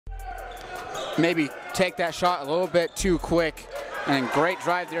maybe take that shot a little bit too quick. And great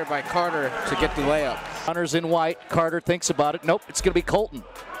drive there by Carter to get the layup. Runners in white. Carter thinks about it. Nope, it's going to be Colton.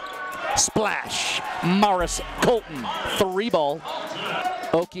 Splash. Morris, Colton, 3-ball.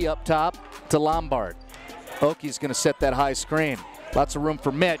 Oki up top to Lombard. Oki's going to set that high screen. Lots of room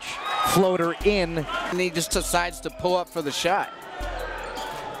for Mitch. Floater in. And he just decides to pull up for the shot.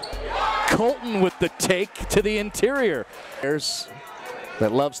 Colton with the take to the interior. There's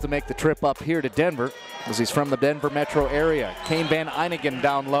that loves to make the trip up here to Denver, as he's from the Denver metro area. Kane Van Einigen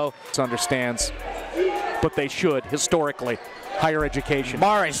down low. Understands, but they should, historically. Higher education.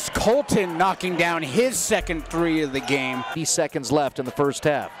 Morris, Colton knocking down his second 3 of the game. 50 seconds left in the first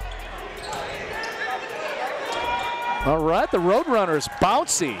half. All right, the Roadrunners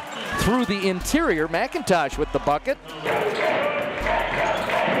bouncy through the interior. McIntosh with the bucket.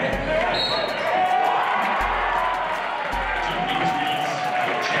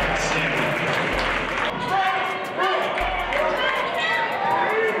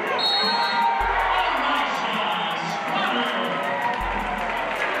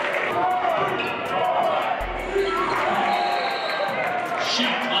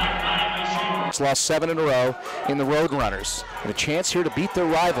 Lost 7 in a row in the Roadrunners. And a chance here to beat their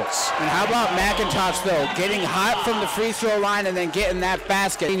rivals. And how about McIntosh, though, getting hot from the free throw line and then getting that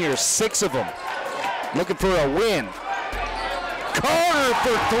basket. Seniors, 6 of them. Looking for a win. Carter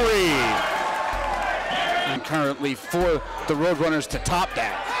for 3. And currently for the Roadrunners to top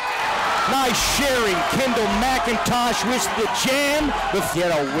that. Nice sharing. Kendall McIntosh with the jam.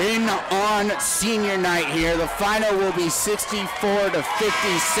 Get a win on senior night here. The final will be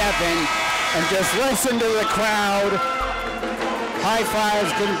 64-57. And just listen to the crowd. High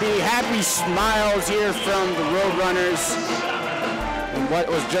fives can be happy smiles here from the Roadrunners. And what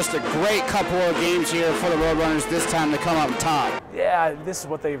was just a great couple of games here for the Roadrunners this time to come up top. Yeah, this is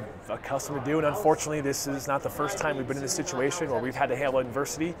what they've accustomed to do, and unfortunately this is not the first time we've been in this situation where we've had to handle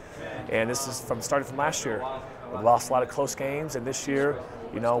adversity, and this is started from last year. We lost a lot of close games, and this year,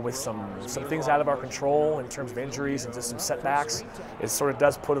 you know, with some things out of our control in terms of injuries and just some setbacks, it sort of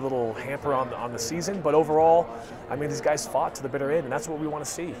does put a little hamper on the season. But overall, I mean, these guys fought to the bitter end, and that's what we want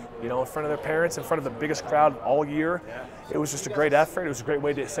to see. You know, in front of their parents, in front of the biggest crowd all year. It was just a great effort. It was a great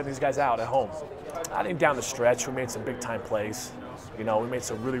way to send these guys out at home. I think down the stretch, we made some big-time plays. You know, we made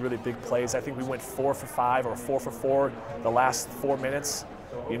some really, really big plays. I think we went 4 for 5 or 4 for 4 the last 4 minutes.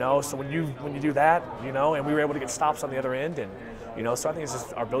 You know, so when you do that, you know, and we were able to get stops on the other end, and you know, so I think it's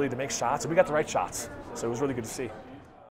just our ability to make shots, and we got the right shots. So it was really good to see.